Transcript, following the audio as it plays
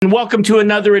And welcome to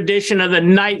another edition of the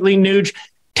Nightly Nuge.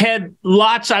 Ted,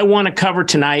 lots I want to cover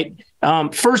tonight.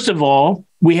 First of all,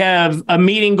 we have a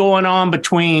meeting going on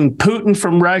between Putin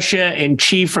from Russia and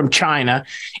Xi from China.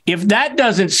 If that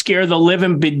doesn't scare the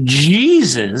living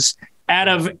bejesus out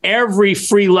of every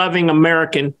free-loving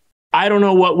American, I don't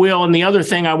know what will. And the other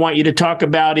thing I want you to talk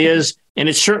about is, and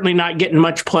it's certainly not getting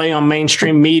much play on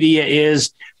mainstream media,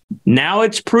 is now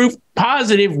it's proof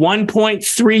positive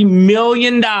 $1.3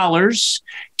 million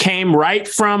came right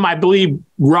from, I believe,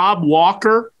 Rob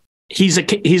Walker. He's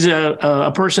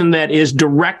a person that is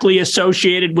directly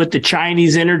associated with the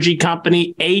Chinese energy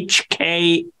company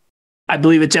HK, I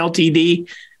believe it's LTD,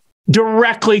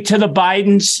 directly to the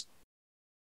Bidens.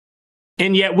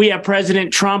 And yet we have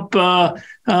President Trump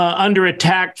under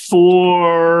attack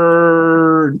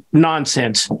for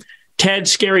nonsense. Ted,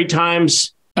 scary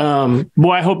times.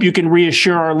 Boy, I hope you can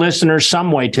reassure our listeners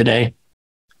some way today.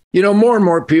 You know, more and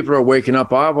more people are waking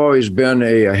up. I've always been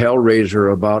a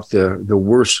hellraiser about the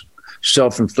worst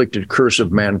self-inflicted curse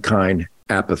of mankind,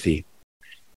 apathy.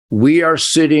 We are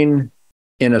sitting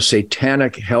in a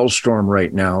satanic hellstorm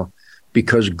right now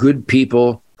because good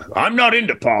people, I'm not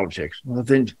into politics. Well,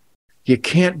 then you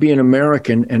can't be an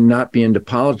American and not be into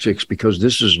politics, because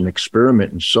this is an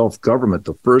experiment in self-government,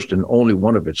 the first and only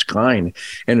one of its kind.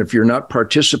 And if you're not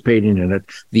participating in it,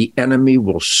 the enemy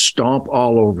will stomp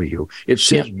all over you. It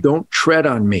says, Don't tread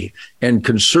on me. And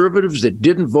conservatives that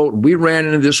didn't vote, we ran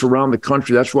into this around the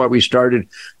country. That's why we started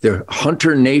the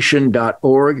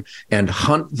hunternation.org and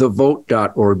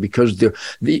huntthevote.org, because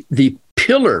the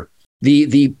pillar,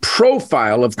 the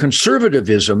profile of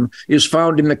conservatism is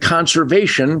found in the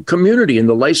conservation community, in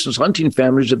the licensed hunting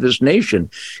families of this nation.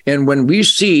 And when we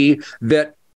see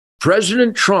that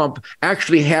President Trump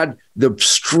actually had the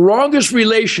strongest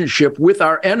relationship with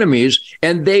our enemies,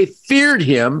 and they feared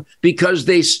him because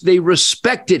they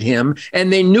respected him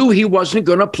and they knew he wasn't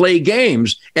going to play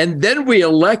games. And then we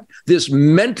elect this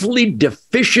mentally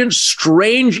deficient,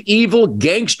 strange, evil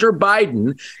gangster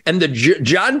Biden and the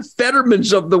John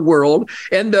Fettermans of the world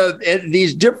and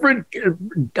these different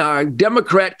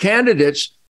Democrat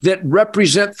candidates that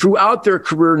represent throughout their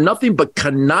career nothing but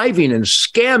conniving and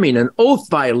scamming and oath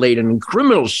violating and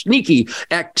criminal sneaky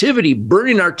activity,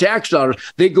 burning our tax dollars.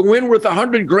 They go in worth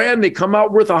 $100,000, they come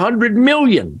out worth $100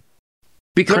 million,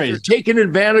 because they're taking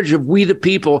advantage of we the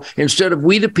people instead of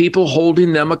we the people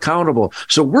holding them accountable.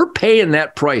 So we're paying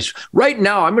that price. Right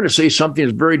now, I'm going to say something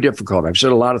that's very difficult. I've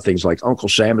said a lot of things like Uncle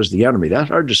Sam is the enemy. That's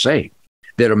hard to say.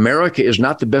 That America is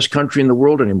not the best country in the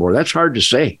world anymore. That's hard to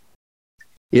say.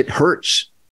 It hurts,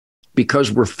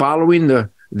 because we're following the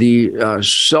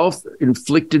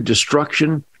self-inflicted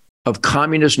destruction of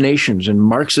communist nations and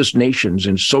Marxist nations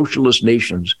and socialist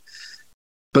nations.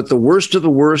 But the worst of the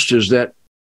worst is that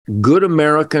good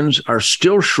Americans are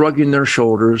still shrugging their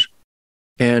shoulders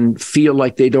and feel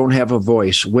like they don't have a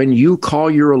voice. When you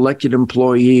call your elected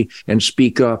employee and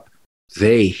speak up,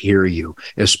 they hear you,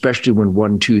 especially when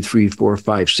 1, 2, 3, 4,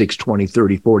 5, 6, 20,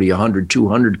 30, 40, 100,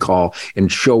 200 call and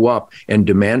show up and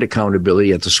demand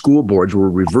accountability at the school boards. We're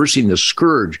reversing the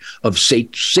scourge of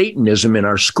Satanism in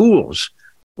our schools,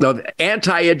 of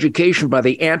anti-education by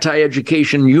the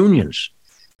anti-education unions.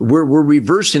 We're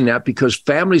reversing that because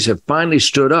families have finally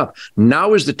stood up.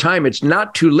 Now is the time. It's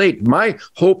not too late. My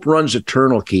hope runs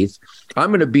eternal, Keith. I'm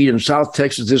going to be in South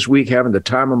Texas this week having the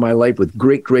time of my life with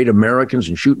great, great Americans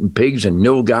and shooting pigs and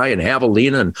nilgai and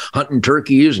javelina and hunting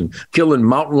turkeys and killing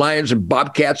mountain lions and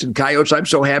bobcats and coyotes. I'm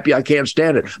so happy I can't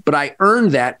stand it. But I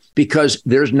earned that because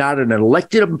there's not an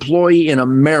elected employee in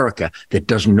America that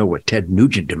doesn't know what Ted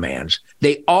Nugent demands.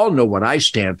 They all know what I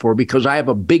stand for because I have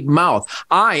a big mouth.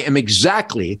 I am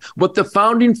exactly what the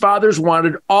founding fathers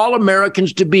wanted all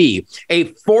Americans to be, a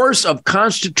force of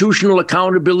constitutional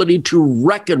accountability to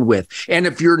reckon with. And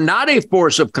if you're not a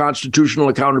force of constitutional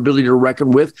accountability to reckon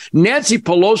with, Nancy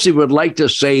Pelosi would like to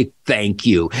say thank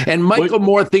you. And Michael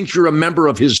Moore thinks you're a member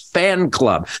of his fan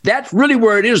club. That's really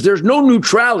where it is. There's no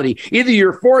neutrality. Either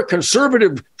you're for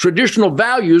conservative traditional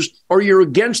values or you're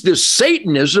against this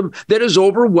Satanism that is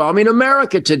overwhelming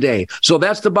America today. So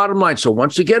that's the bottom line. So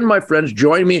once again, my friends,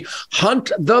 join me.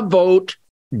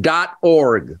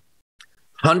 Huntthevote.org.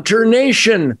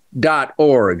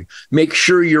 hunternation.org. Make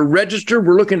sure you're registered.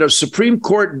 We're looking at a Supreme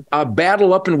Court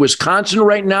battle up in Wisconsin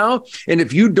right now. And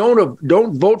if you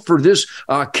don't vote for this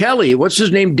Kelly, what's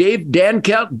his name? Dan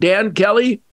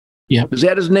Kelly? Yeah. Is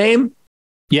that his name?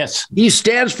 Yes. He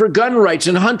stands for gun rights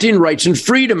and hunting rights and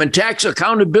freedom and tax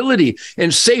accountability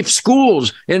and safe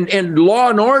schools and law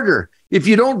and order. If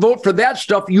you don't vote for that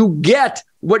stuff, you get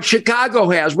what Chicago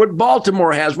has, what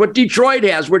Baltimore has, what Detroit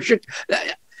has,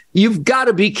 You've got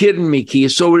to be kidding me,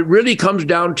 Keith. So it really comes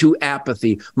down to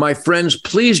apathy. My friends,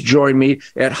 please join me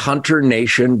at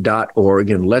hunternation.org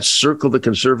and let's circle the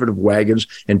conservative wagons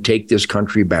and take this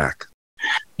country back.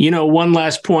 One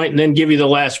last point and then give you the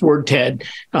last word, Ted.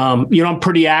 I'm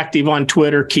pretty active on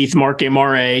Twitter, Keith Mark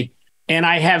MRA. And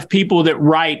I have people that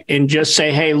write and just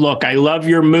say, hey, look, I love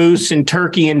your moose and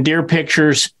turkey and deer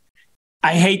pictures.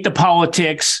 I hate the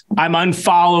politics. I'm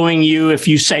unfollowing you if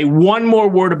you say one more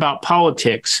word about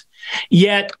politics.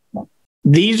 Yet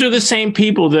these are the same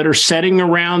people that are sitting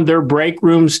around their break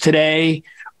rooms today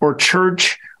or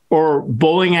church or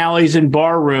bowling alleys and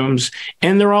bar rooms,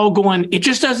 and they're all going, it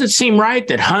just doesn't seem right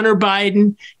that Hunter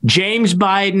Biden, James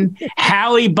Biden,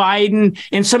 Hallie Biden,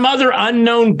 and some other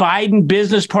unknown Biden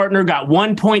business partner got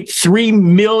 $1.3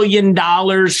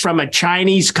 million from a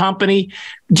Chinese company.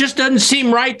 Just doesn't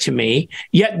seem right to me,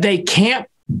 yet they can't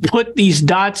put these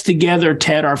dots together,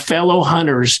 Ted, our fellow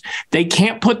hunters. They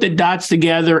can't put the dots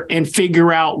together and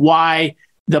figure out why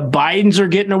the Bidens are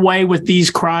getting away with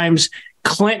these crimes.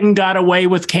 Clinton got away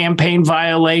with campaign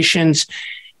violations,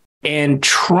 and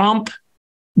Trump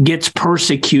gets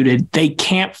persecuted. They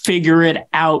can't figure it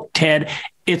out, Ted.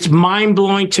 It's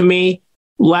mind-blowing to me.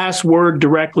 Last word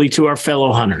directly to our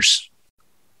fellow hunters.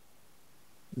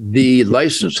 The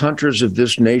licensed hunters of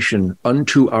this nation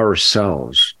unto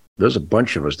ourselves, there's a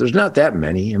bunch of us. There's not that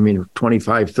many.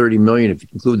 25, 30 million, if you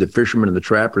include the fishermen and the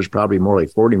trappers, probably more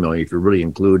like 40 million if you really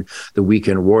include the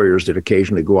weekend warriors that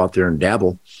occasionally go out there and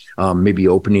dabble. Maybe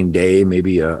opening day,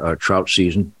 maybe a trout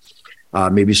season,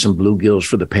 maybe some bluegills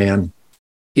for the pan.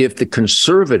 If the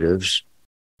conservatives,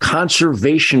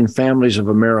 conservation families of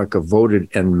America voted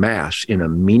en masse in a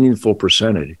meaningful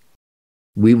percentage,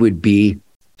 we would be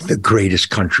the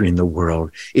greatest country in the world.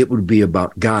 It would be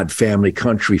about God, family,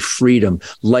 country, freedom,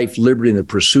 life, liberty, and the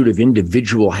pursuit of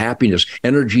individual happiness,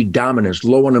 energy dominance,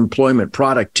 low unemployment,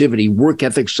 productivity, work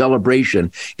ethic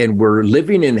celebration. And we're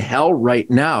living in hell right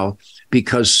now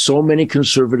because so many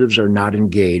conservatives are not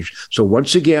engaged. So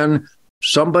once again,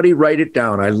 somebody write it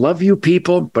down. I love you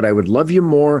people, but I would love you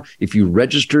more if you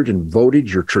registered and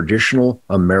voted your traditional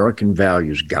American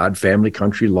values: God, family,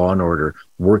 country, law and order,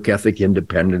 work ethic,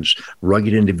 independence,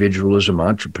 rugged individualism,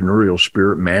 entrepreneurial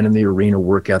spirit, man in the arena,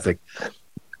 work ethic.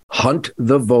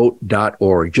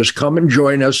 Huntthevote.org. Just come and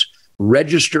join us,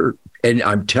 register. And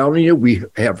I'm telling you, we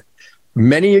have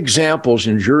many examples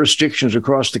in jurisdictions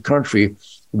across the country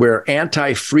where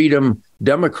anti-freedom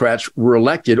Democrats were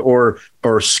elected, or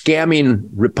scamming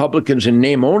Republicans in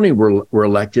name only were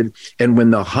elected. And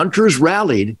when the hunters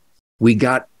rallied, we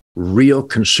got real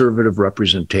conservative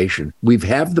representation. We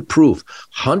have the proof.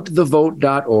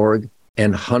 Huntthevote.org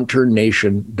and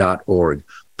hunternation.org.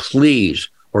 Please,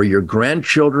 or your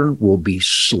grandchildren will be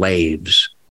slaves.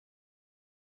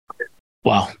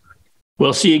 Wow.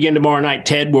 We'll see you again tomorrow night,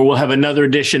 Ted, where we'll have another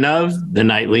edition of the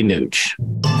Nightly Nuge.